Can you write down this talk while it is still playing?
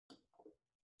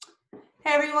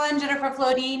Hey everyone, Jennifer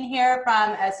Flodine here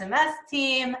from SMS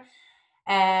team,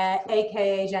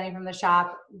 aka Jenny from the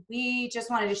shop. We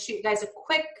just wanted to shoot you guys a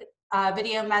quick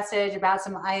video message about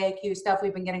some IAQ stuff.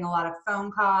 We've been getting a lot of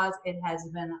phone calls. It has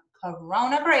been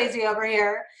corona crazy over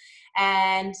here,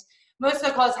 and most of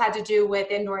the calls had to do with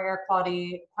indoor air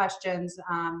quality questions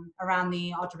around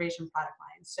the Ultravation product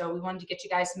line. So we wanted to get you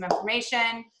guys some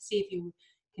information, see if you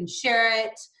can share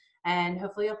it, and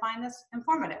hopefully you'll find this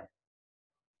informative.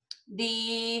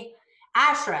 The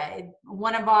Ashrae,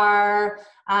 one of our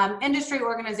industry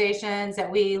organizations that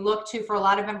we look to for a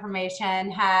lot of information,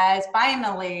 has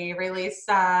finally released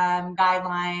some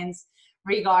guidelines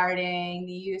regarding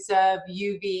the use of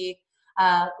UV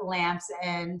lamps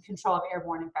and control of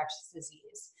airborne infectious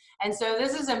disease. And so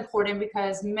this is important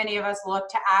because many of us look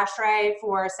to Ashrae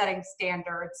for setting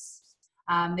standards.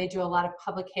 They do a lot of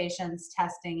publications,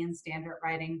 testing, and standard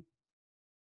writing.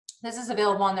 This is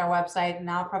available on their website, and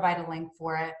I'll provide a link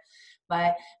for it.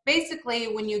 But basically,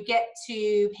 when you get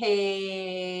to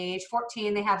page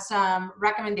 14, they have some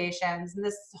recommendations. And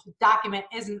this document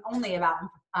isn't only about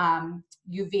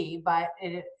UV, but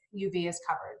UV is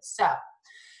covered. So,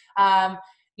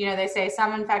 you know, they say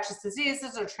some infectious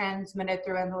diseases are transmitted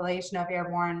through inhalation of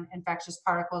airborne infectious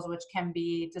particles, which can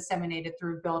be disseminated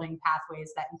through building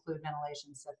pathways that include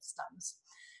ventilation systems.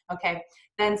 Okay,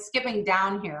 then skipping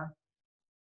down here,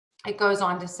 it goes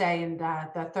on to say in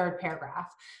the third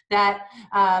paragraph that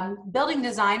building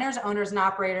designers, owners, and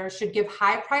operators should give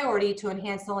high priority to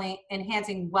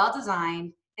enhancing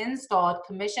well-designed, installed,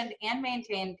 commissioned, and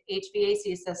maintained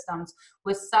HVAC systems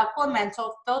with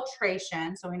supplemental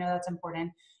filtration, so we know that's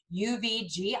important,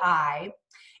 UVGI,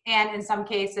 and in some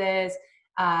cases,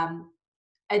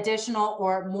 additional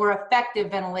or more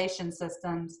effective ventilation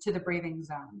systems to the breathing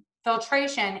zone.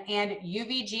 Filtration and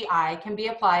UVGI can be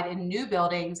applied in new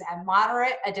buildings at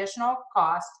moderate additional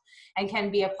cost and can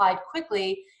be applied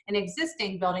quickly in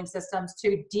existing building systems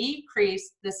to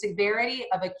decrease the severity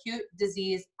of acute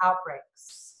disease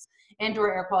outbreaks.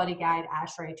 Indoor Air Quality Guide,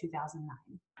 Ashrae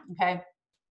 2009. Okay,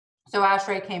 so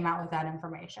Ashrae came out with that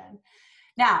information.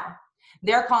 Now,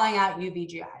 they're calling out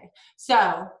UVGI.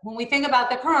 So when we think about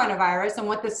the coronavirus and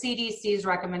what the CDC is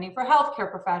recommending for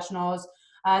healthcare professionals,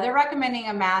 they're recommending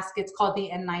a mask. It's called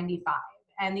the N95.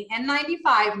 And the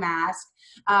N95 mask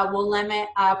will limit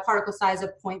a particle size of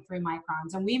 0.3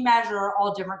 microns. And we measure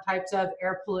all different types of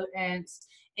air pollutants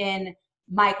in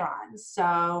microns.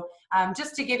 So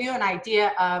just to give you an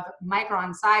idea of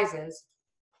micron sizes,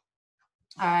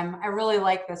 I really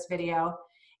like this video.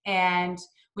 And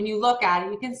when you look at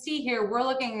it, you can see here, we're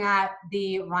looking at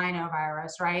the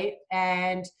rhinovirus, right?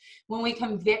 And when we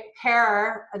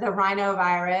compare the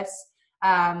rhinovirus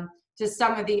to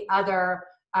some of the other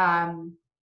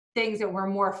things that we're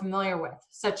more familiar with,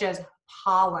 such as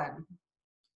pollen,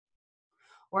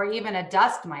 or even a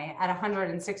dust mite at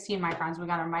 116 microns. We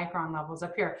got our micron levels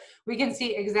up here. We can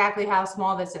see exactly how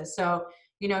small this is. So,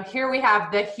 you know, here we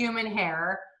have the human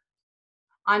hair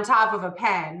on top of a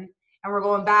pen, and we're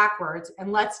going backwards,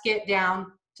 and let's get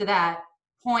down to that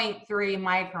 0.3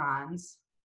 microns,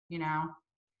 you know,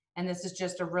 and this is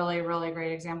just a really, really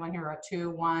great example here, a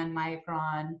 2.1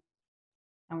 micron,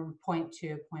 and we're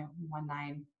 0.2,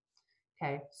 0.19,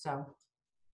 okay, so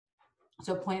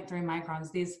 0.3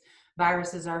 microns. These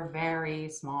viruses are very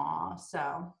small,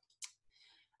 so,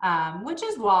 which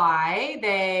is why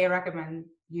they recommend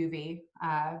UV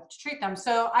to treat them.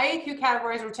 So IAQ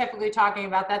categories we're typically talking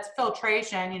about, that's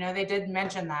filtration. You know, they did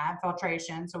mention that,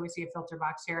 filtration. So we see a filter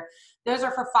box here. Those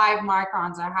are for 5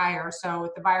 microns or higher. So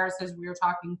with the viruses, we were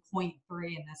talking 0.3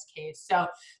 in this case. So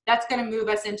that's going to move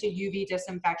us into UV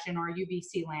disinfection or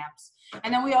UVC lamps.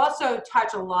 And then we also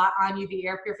touch a lot on UV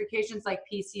air purifications like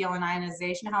PCO and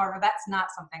ionization. However, that's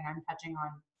not something I'm touching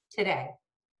on today.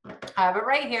 But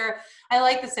right here, I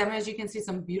like this image. You can see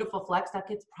some beautiful flex duct.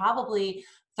 It's probably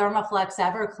Thermoflex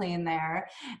Everclean there.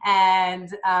 And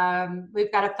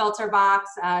we've got a filter box.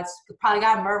 It's probably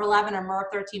got a MERV 11 or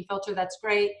MERV 13 filter. That's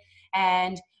great.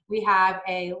 And we have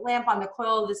a lamp on the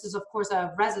coil. This is, of course,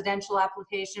 a residential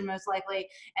application, most likely.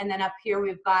 And then up here,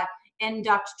 we've got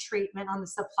induct treatment on the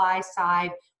supply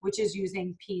side, which is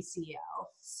using PCO.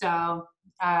 So,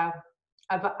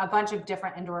 a bunch of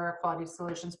different indoor air quality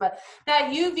solutions. But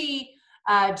that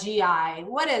UVGI,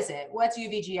 what is it? What's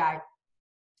UVGI?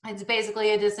 It's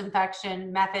basically a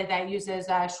disinfection method that uses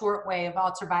a shortwave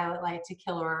ultraviolet light to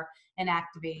kill or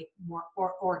inactivate more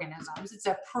organisms. It's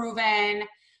a proven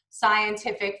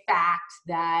scientific fact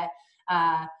that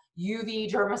UV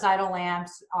germicidal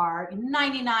lamps are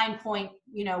 99 point,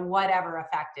 whatever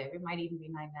effective. It might even be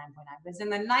 99.9, but it's in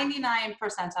the 99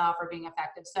 percentile for being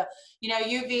effective. So,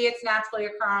 UV, it's naturally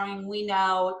occurring. We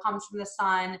know it comes from the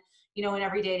sun, in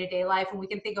every day-to-day life. And we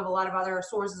can think of a lot of other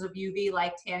sources of UV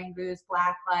like tanning booths,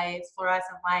 black lights,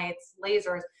 fluorescent lights,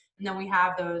 lasers, and then we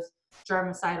have those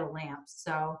germicidal lamps.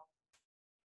 So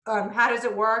how does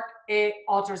it work? It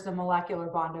alters the molecular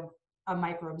bond of a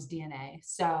microbe's DNA.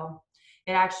 So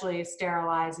it actually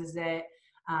sterilizes it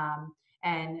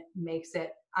and makes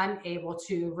it unable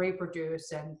to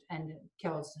reproduce and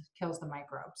kills the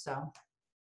microbe. So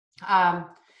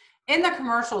in the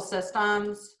commercial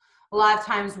systems, a lot of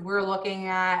times we're looking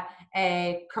at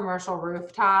a commercial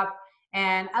rooftop.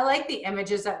 And I like the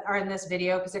images that are in this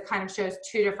video because it kind of shows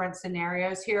two different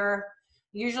scenarios here.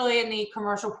 Usually in the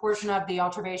commercial portion of the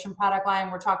Ultravation product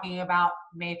line, we're talking about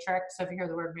matrix. So if you hear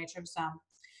the word matrix,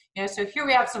 so here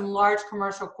we have some large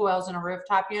commercial coils in a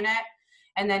rooftop unit.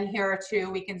 And then here too,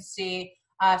 we can see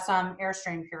some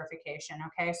airstream purification.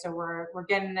 Okay, so we're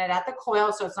getting it at the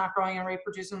coil, so it's not growing and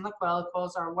reproducing in the coil. The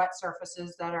coils are wet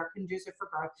surfaces that are conducive for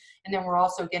growth. And then we're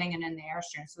also getting it in the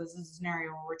airstream. So this is a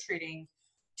scenario where we're treating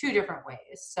two different ways.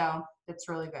 So it's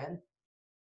really good.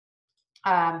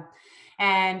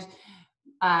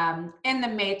 In the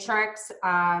matrix,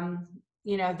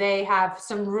 they have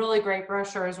some really great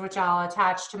brochures, which I'll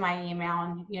attach to my email.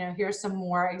 And, here's some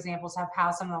more examples of how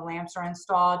some of the lamps are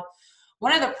installed.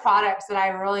 One of the products that I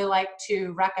really like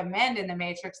to recommend in the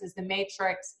matrix is the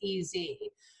Matrix EZ.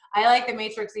 I like the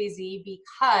Matrix EZ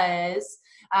because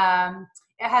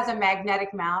it has a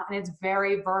magnetic mount and it's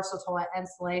very versatile at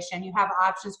installation. You have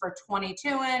options for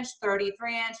 22-inch,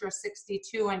 33-inch, or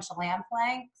 62-inch lamp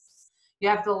lengths. You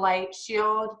have the light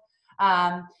shield.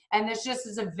 And this just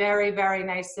is a very, very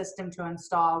nice system to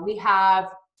install. We have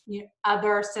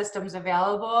other systems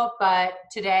available, but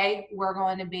today we're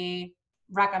going to be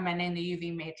recommending the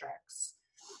UV matrix.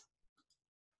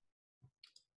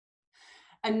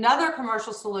 Another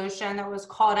commercial solution that was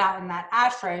called out in that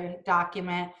Ashrae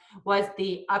document was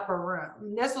the upper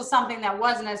room. This was something that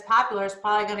wasn't as popular. It's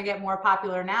probably going to get more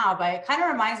popular now, but it kind of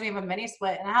reminds me of a mini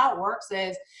split. And how it works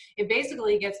is it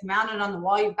basically gets mounted on the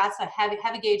wall. You've got some heavy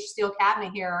gauge steel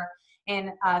cabinet here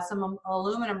and some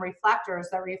aluminum reflectors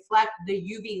that reflect the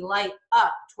UV light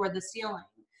up toward the ceiling.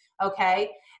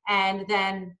 Okay, and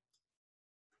then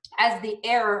as the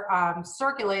air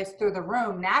circulates through the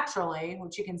room naturally,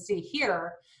 which you can see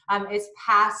here, it's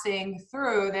passing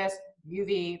through this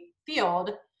UV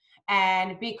field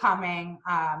and becoming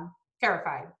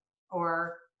purified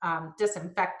or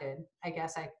disinfected, I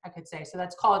guess I could say. So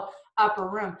that's called upper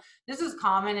room. This is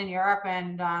common in Europe,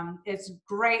 and it's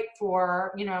great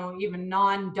for, even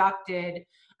non-ducted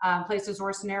places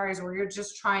or scenarios where you're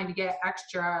just trying to get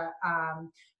extra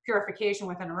purification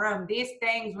within a room. These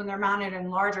things, when they're mounted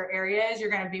in larger areas, you're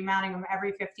going to be mounting them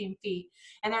every 15 feet.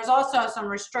 And there's also some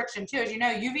restriction too. As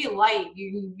UV light,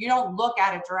 you don't look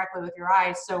at it directly with your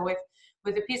eyes. So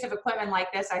with a piece of equipment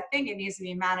like this, I think it needs to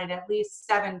be mounted at least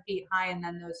 7 feet high, and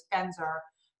then those fins are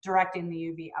directing the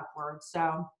UV upwards.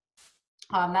 So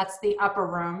that's the upper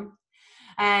room.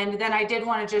 And then I did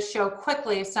want to just show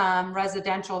quickly some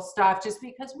residential stuff, just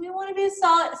because we want to be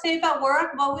safe at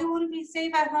work, but we want to be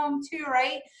safe at home too,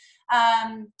 right?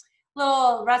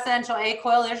 Little residential A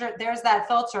coil, there's that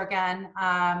filter again.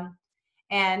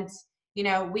 And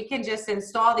we can just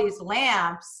install these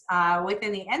lamps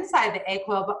within the inside of the A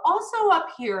coil, but also up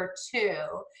here too.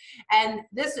 And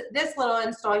this little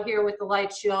install here with the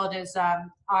light shield is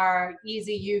our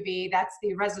Easy UV. That's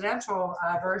the residential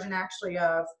version actually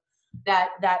of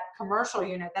that commercial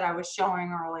unit that I was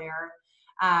showing earlier.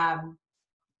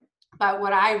 But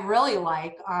what I really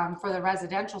like for the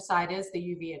residential side is the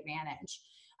UV Advantage.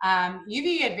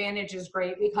 UV Advantage is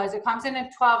great because it comes in a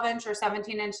 12-inch or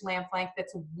 17-inch lamp length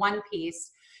that's one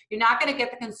piece. You're not going to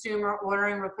get the consumer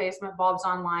ordering replacement bulbs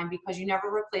online because you never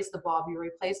replace the bulb. You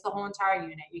replace the whole entire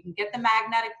unit. You can get the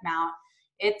magnetic mount.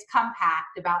 It's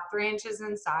compact, about 3 inches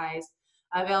in size,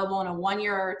 available in a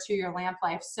 1-year or 2-year lamp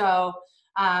life. So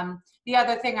the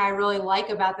other thing I really like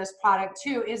about this product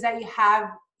too is that you have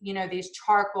these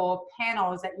charcoal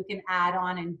panels that you can add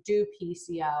on and do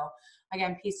PCO.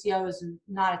 Again, PCO is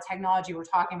not a technology we're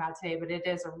talking about today, but it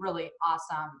is a really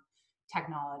awesome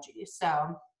technology.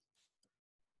 So,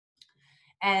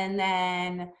 and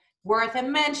then worth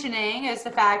mentioning is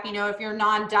the fact, if you're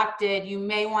non-ducted, you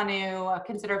may want to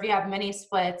consider, if you have mini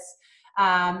splits,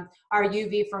 our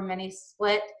UV for mini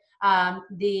split.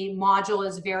 The module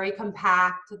is very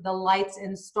compact. The lights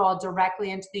installed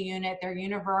directly into the unit. They're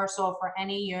universal for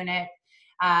any unit.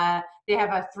 They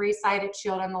have a 3-sided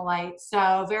shield in the light,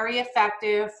 so very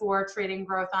effective for treating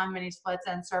growth on mini splits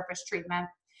and surface treatment.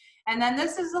 And then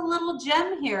this is a little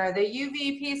gem here, the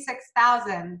UVP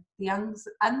 6000, the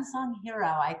unsung hero,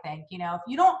 I think. You know, if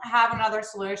you don't have another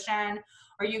solution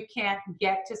or you can't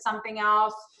get to something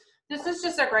else, this is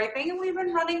just a great thing. And we've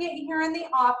been running it here in the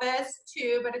office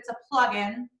too, but it's a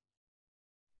plug-in.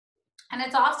 And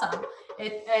it's awesome.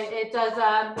 It does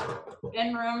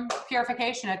in-room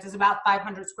purification. It does about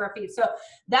 500 square feet. So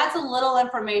that's a little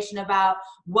information about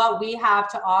what we have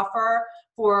to offer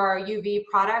for UV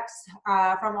products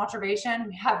from Ultravation.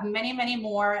 We have many, many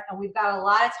more, and we've got a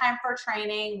lot of time for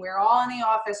training. We're all in the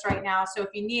office right now, so if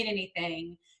you need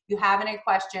anything, you have any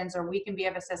questions, or we can be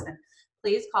of assistance,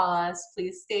 please call us.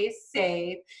 Please stay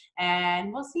safe,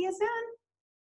 and we'll see you soon.